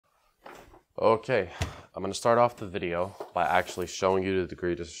Okay, I'm going to start off the video by actually showing you the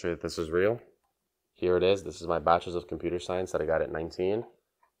degree just to show you that this is real. Here it is. This is my Bachelor's of Computer Science that I got at 19.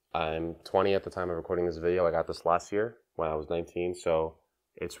 I'm 20 at the time of recording this video. I got this last year when I was 19, so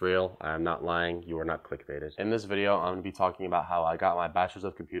it's real. I am not lying. You are not clickbaited. In this video, I'm going to be talking about how I got my Bachelor's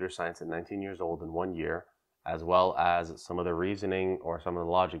of Computer Science at 19 years old in 1 year, as well as some of the reasoning or some of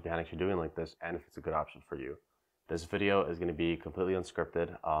the logic behind actually doing like this, and if it's a good option for you. This video is going to be completely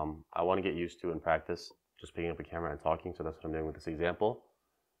unscripted. I want to get used to and practice just picking up a camera and talking, so that's what I'm doing with this example.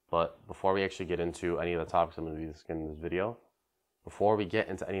 But before we actually get into any of the topics I'm going to be discussing in this video, before we get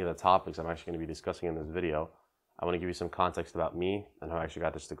into any of the topics I'm actually going to be discussing in this video, I want to give you some context about me and how I actually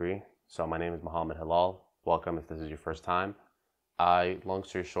got this degree. So my name is Mohammed Hilal. Welcome if this is your first time. I, long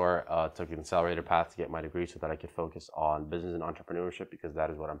story short, took an accelerated path to get my degree so that I could focus on business and entrepreneurship because that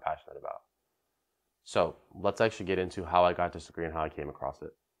is what I'm passionate about. So let's actually get into how I got this degree and how I came across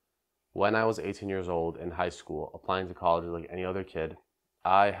it. When I was 18 years old in high school, applying to college like any other kid,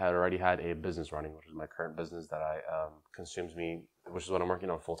 I had already had a business running, which is my current business that consumes me, which is what I'm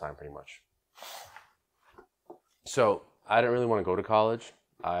working on full time pretty much. So I didn't really want to go to college.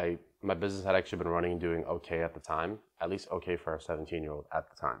 My business had actually been running and doing okay at the time, at least okay for a 17-year-old at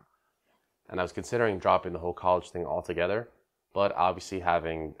the time. And I was considering dropping the whole college thing altogether. But obviously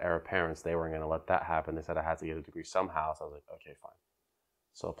having Arab parents, they weren't going to let that happen. They said I had to get a degree somehow. So I was like, okay, fine.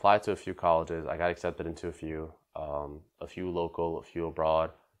 So applied to a few colleges. I got accepted into a few local, a few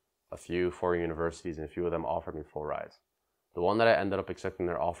abroad, a few foreign universities, and a few of them offered me full rides. The one that I ended up accepting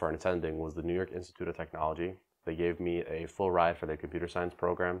their offer and attending was the New York Institute of Technology. They gave me a full ride for their computer science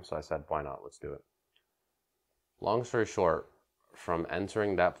program. So I said, why not? Let's do it. Long story short, from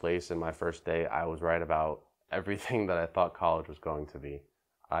entering that place in my first day, I was right about everything that I thought college was going to be.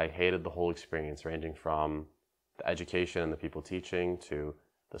 I hated the whole experience, ranging from the education and the people teaching to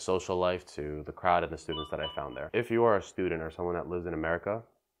the social life to the crowd and the students that I found there. If you are a student or someone that lives in America,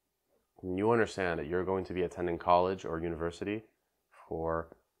 you understand that you're going to be attending college or university for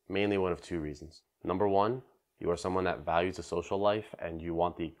mainly one of two reasons. Number one, you are someone that values the social life and you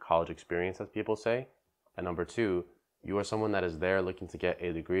want the college experience, as people say. And number two, you are someone that is there looking to get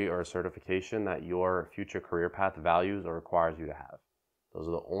a degree or a certification that your future career path values or requires you to have. Those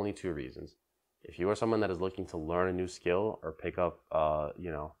are the only two reasons. If you are someone that is looking to learn a new skill or pick up, a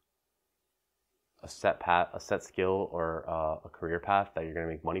set skill or a career path that you're going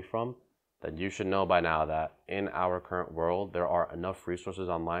to make money from, then you should know by now that in our current world, there are enough resources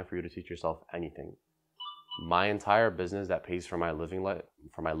online for you to teach yourself anything. My entire business that pays for my living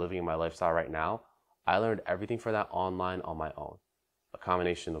and my lifestyle right now, I learned everything for that online on my own. A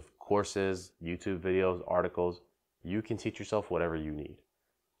combination of courses, YouTube videos, articles. You can teach yourself whatever you need.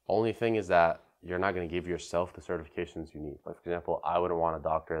 Only thing is that you're not going to give yourself the certifications you need. Like, for example, I wouldn't want a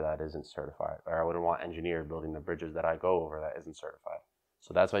doctor that isn't certified, or I wouldn't want an engineer building the bridges that I go over that isn't certified.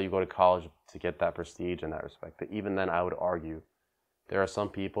 So that's why you go to college, to get that prestige and that respect. But even then, I would argue there are some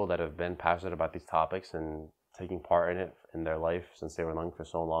people that have been passionate about these topics and taking part in it in their life since they were young for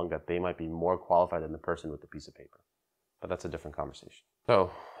so long that they might be more qualified than the person with the piece of paper. But that's a different conversation. So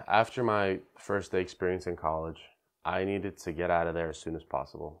after my first day experience in college, I needed to get out of there as soon as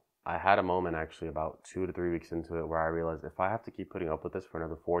possible. I had a moment actually about 2 to 3 weeks into it where I realized if I have to keep putting up with this for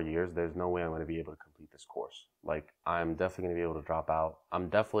another 4 years, there's no way I'm going to be able to complete this course. Like, I'm definitely going to be able to drop out. I'm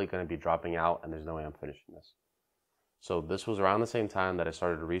definitely going to be dropping out, and there's no way I'm finishing this. So this was around the same time that I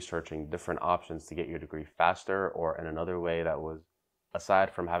started researching different options to get your degree faster or in another way that was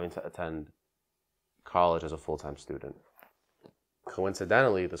aside from having to attend college as a full-time student.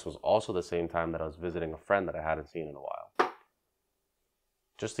 Coincidentally, this was also the same time that I was visiting a friend that I hadn't seen in a while.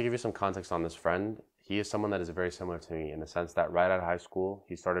 Just to give you some context on this friend, he is someone that is very similar to me in the sense that right out of high school,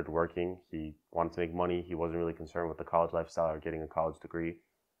 he started working, he wanted to make money, he wasn't really concerned with the college lifestyle or getting a college degree,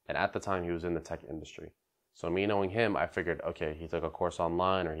 and at the time he was in the tech industry. So me knowing him, I figured, okay, he took a course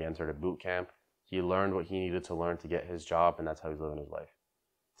online or he entered a boot camp. He learned what he needed to learn to get his job, and that's how he's living his life.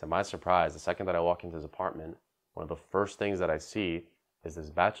 To my surprise, the second that I walk into his apartment, one of the first things that I see is this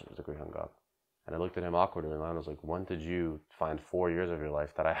bachelor's degree hung up. And I looked at him awkwardly and I was like, when did you find 4 years of your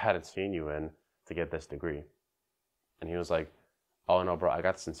life that I hadn't seen you in to get this degree? And he was like, oh no, bro, I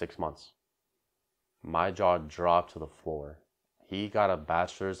got this in 6 months. My jaw dropped to the floor. He got a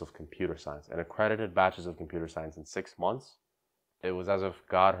bachelor's of computer science, an accredited bachelor's of computer science in 6 months. It was as if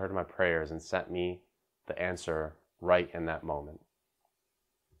God heard my prayers and sent me the answer right in that moment.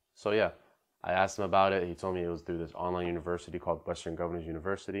 So yeah, I asked him about it. He told me it was through this online university called Western Governors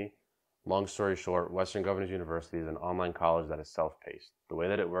University. Long story short, Western Governors University is an online college that is self-paced. The way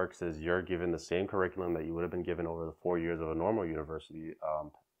that it works is you're given the same curriculum that you would have been given over the 4 years of a normal university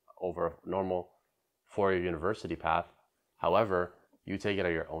over a normal four-year university path. However, you take it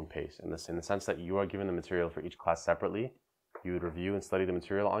at your own pace in the sense that you are given the material for each class separately. You would review and study the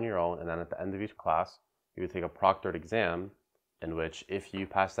material on your own, and then at the end of each class, you would take a proctored exam in which if you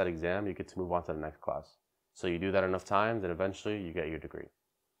pass that exam, you get to move on to the next class. So you do that enough times, and eventually you get your degree.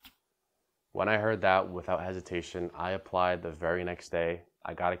 When I heard that, without hesitation, I applied the very next day.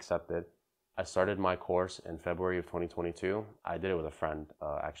 I got accepted. I started my course in February of 2022. I did it with a friend,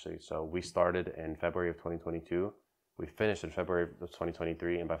 actually. So we started in February of 2022. We finished in February of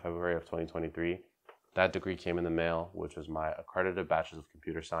 2023, and by February of 2023, that degree came in the mail, which was my accredited Bachelor of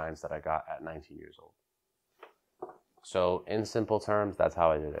Computer Science that I got at 19 years old. So in simple terms, that's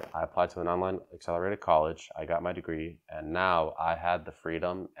how I did it. I applied to an online accelerated college. I got my degree, and now I had the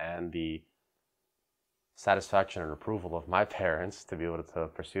freedom and the satisfaction and approval of my parents to be able to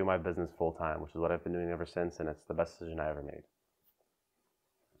pursue my business full time, which is what I've been doing ever since, and it's the best decision I ever made.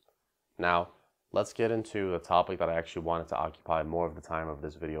 Now, let's get into the topic that I actually wanted to occupy more of the time of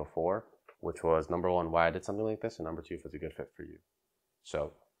this video for, which was number one, why I did something like this, and number two, if it's a good fit for you.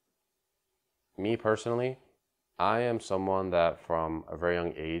 So, me personally, I am someone that from a very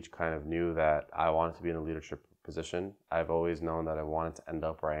young age kind of knew that I wanted to be in a leadership position. I've always known that I wanted to end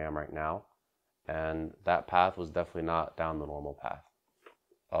up where I am right now. And that path was definitely not down the normal path.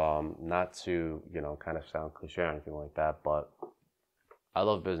 Not to, kind of sound cliche or anything like that, but I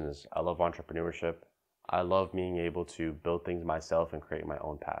love business. I love entrepreneurship. I love being able to build things myself and create my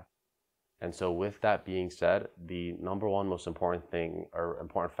own path. And so with that being said, the number one most important thing or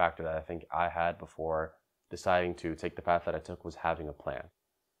important factor that I think I had before deciding to take the path that I took was having a plan.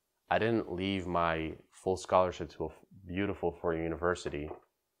 I didn't leave my full scholarship to a beautiful four-year university.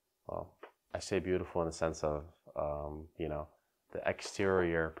 Well, I say beautiful in the sense of, the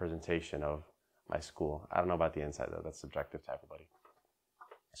exterior presentation of my school. I don't know about the inside though, that's subjective to everybody.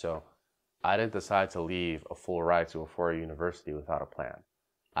 So I didn't decide to leave a full ride to a four-year university without a plan.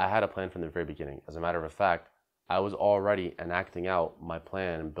 I had a plan from the very beginning. As a matter of fact, I was already enacting out my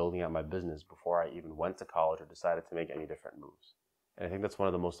plan and building out my business before I even went to college or decided to make any different moves. And I think that's one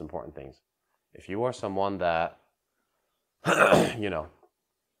of the most important things. If you are someone that,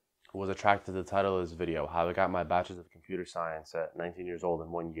 was attracted to the title of this video, how I got my Bachelor of Computer Science at 19 years old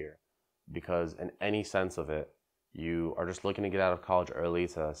in 1 year, because in any sense of it, you are just looking to get out of college early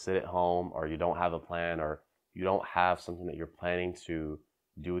to sit at home, or you don't have a plan, or you don't have something that you're planning to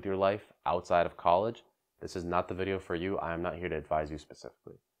do with your life outside of college, this is not the video for you. I am not here to advise you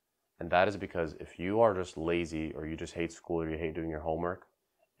specifically. And that is because if you are just lazy, or you just hate school, or you hate doing your homework,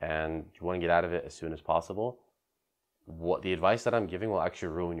 and you want to get out of it as soon as possible, what the advice that I'm giving will actually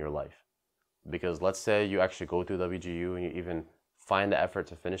ruin your life. Because let's say you actually go through WGU and you even find the effort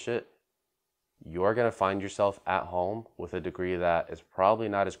to finish it, you're going to find yourself at home with a degree that is probably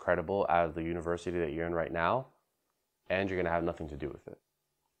not as credible as the university that you're in right now, and you're going to have nothing to do with it.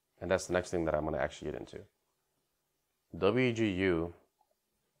 And that's the next thing that I'm going to actually get into. WGU,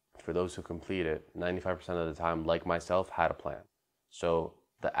 for those who complete it, 95% of the time, like myself, had a plan. So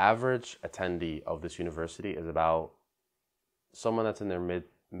the average attendee of this university is about someone that's in their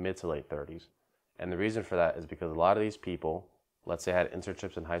mid to late 30s. And the reason for that is because a lot of these people, let's say, had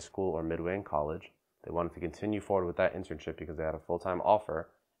internships in high school or midway in college. They wanted to continue forward with that internship because they had a full-time offer,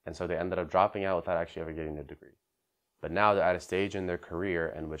 and so they ended up dropping out without actually ever getting their degree. But now they're at a stage in their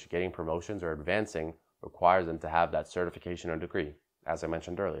career in which getting promotions or advancing requires them to have that certification or degree. As I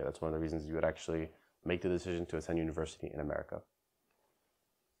mentioned earlier, that's one of the reasons you would actually make the decision to attend university in America.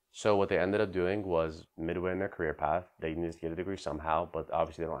 So what they ended up doing was, midway in their career path, they needed to get a degree somehow, but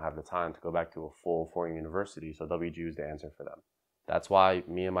obviously they don't have the time to go back to a full four-year university, so WGU is the answer for them. That's why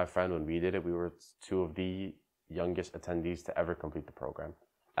me and my friend, when we did it, we were two of the youngest attendees to ever complete the program,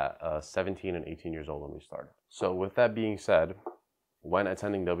 at 17 and 18 years old when we started. So with that being said, when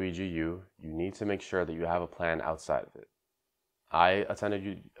attending WGU, you need to make sure that you have a plan outside of it. I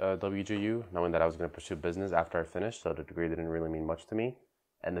attended WGU knowing that I was going to pursue business after I finished, so the degree didn't really mean much to me.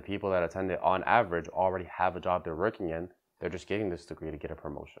 And the people that attend it, on average, already have a job they're working in. They're just getting this degree to get a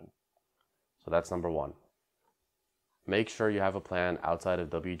promotion. So that's number one. Make sure you have a plan outside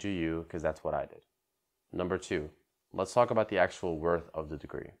of WGU, because that's what I did. Number two, let's talk about the actual worth of the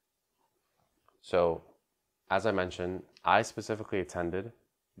degree. So, as I mentioned, I specifically attended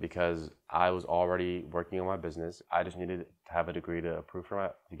because I was already working on my business. I just needed to have a degree to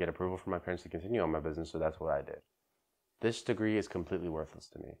get approval from my parents to continue on my business, so that's what I did. This degree is completely worthless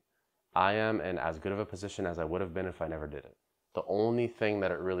to me. I am in as good of a position as I would have been if I never did it. The only thing that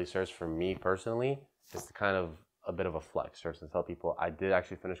it really serves for me personally is to kind of a bit of a flex, or to tell people I did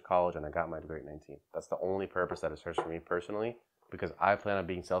actually finish college and I got my degree at 19. That's the only purpose that it serves for me personally, because I plan on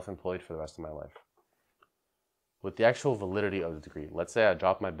being self-employed for the rest of my life. With the actual validity of the degree, let's say I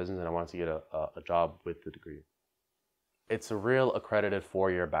dropped my business and I wanted to get a job with the degree. It's a real accredited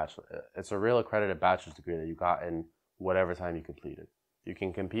 4-year bachelor. It's a real accredited bachelor's degree that you got in whatever time you completed. You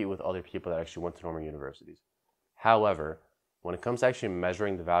can compete with other people that actually went to normal universities. However, when it comes to actually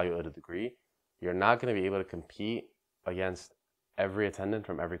measuring the value of the degree, you're not going to be able to compete against every attendant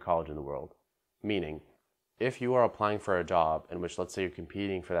from every college in the world. Meaning, if you are applying for a job in which, let's say, you're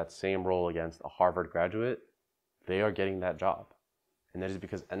competing for that same role against a Harvard graduate, they are getting that job. And that is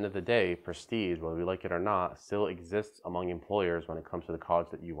because, end of the day, prestige, whether we like it or not, still exists among employers when it comes to the college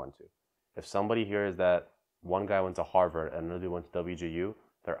that you went to. If somebody hears that one guy went to Harvard and another went to WGU,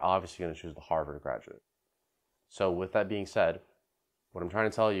 they're obviously going to choose the Harvard graduate. So with that being said, what I'm trying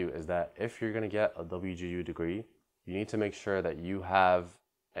to tell you is that if you're going to get a WGU degree, you need to make sure that you have,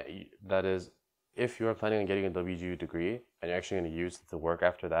 that is, if you're planning on getting a WGU degree and you're actually going to use it to work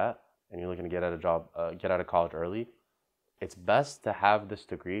after that, and you're looking to get out of college early, it's best to have this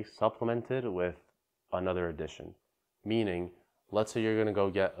degree supplemented with another addition. Meaning, let's say you're going to go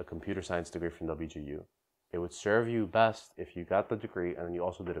get a computer science degree from WGU. It would serve you best if you got the degree and then you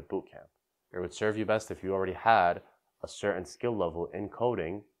also did a boot camp. It would serve you best if you already had a certain skill level in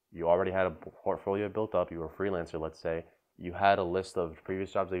coding. You already had a portfolio built up. You were a freelancer, let's say. You had a list of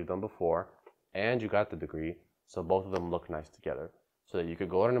previous jobs that you've done before, and you got the degree, so both of them look nice together. So that you could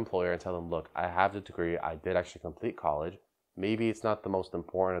go to an employer and tell them, look, I have the degree, I did actually complete college. Maybe it's not the most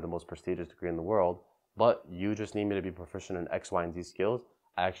important or the most prestigious degree in the world, but you just need me to be proficient in X, Y, and Z skills.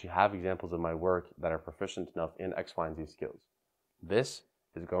 I actually have examples of my work that are proficient enough in X, Y, and Z skills. This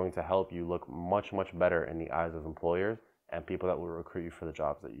is going to help you look much, much better in the eyes of employers and people that will recruit you for the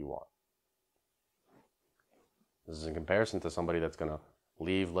jobs that you want. This is in comparison to somebody that's going to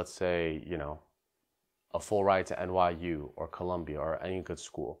leave, let's say, a full ride to NYU or Columbia or any good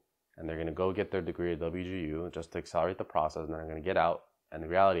school, and they're going to go get their degree at WGU just to accelerate the process, and then they're going to get out, and the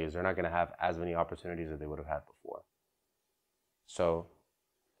reality is they're not going to have as many opportunities as they would have had before. So,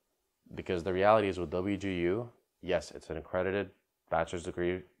 because the reality is with WGU, yes, it's an accredited bachelor's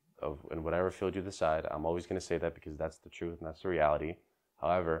degree in whatever field you decide. I'm always going to say that because that's the truth and that's the reality.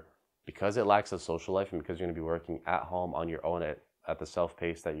 However, because it lacks a social life and because you're going to be working at home on your own at the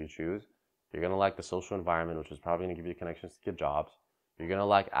self-pace that you choose, you're going to lack the social environment, which is probably going to give you connections to get jobs. You're going to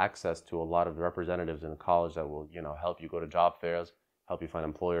lack access to a lot of the representatives in college that will, help you go to job fairs, help you find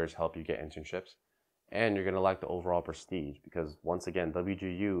employers, help you get internships. And you're going to lack the overall prestige because, once again,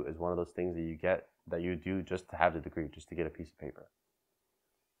 WGU is one of those things that you do just to have the degree, just to get a piece of paper.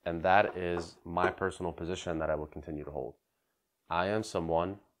 And that is my personal position that I will continue to hold. I am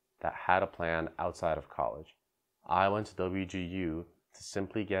someone that had a plan outside of college. I went to WGU to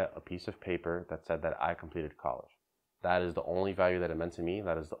simply get a piece of paper that said that I completed college. That is the only value that it meant to me.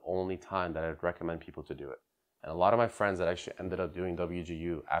 That is the only time that I'd recommend people to do it. And a lot of my friends that actually ended up doing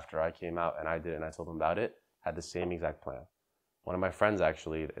WGU after I came out and I did it and I told them about it, had the same exact plan. One of my friends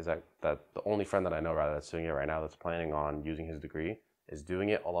actually is that the only friend that I know rather that's doing it right now that's planning on using his degree is doing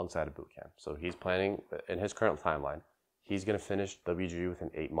it alongside a boot camp. So he's planning, in his current timeline, he's going to finish WGU within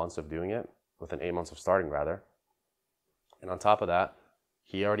 8 months of doing it, within 8 months of starting rather. And on top of that,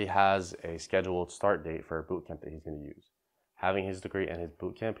 he already has a scheduled start date for a boot camp that he's going to use. Having his degree and his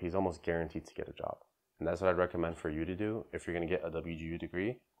boot camp, he's almost guaranteed to get a job. And that's what I'd recommend for you to do if you're going to get a WGU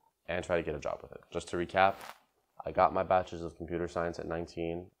degree and try to get a job with it. Just to recap, I got my bachelor's of computer science at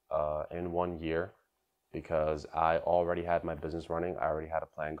 19 in 1 year because I already had my business running. I already had a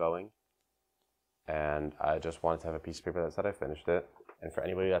plan going. And I just wanted to have a piece of paper that said I finished it. And for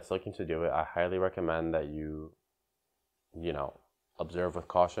anybody that's looking to do it, I highly recommend that you observe with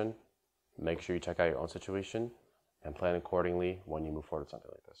caution, make sure you check out your own situation, and plan accordingly when you move forward with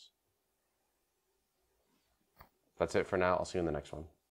something like this. That's it for now. I'll see you in the next one.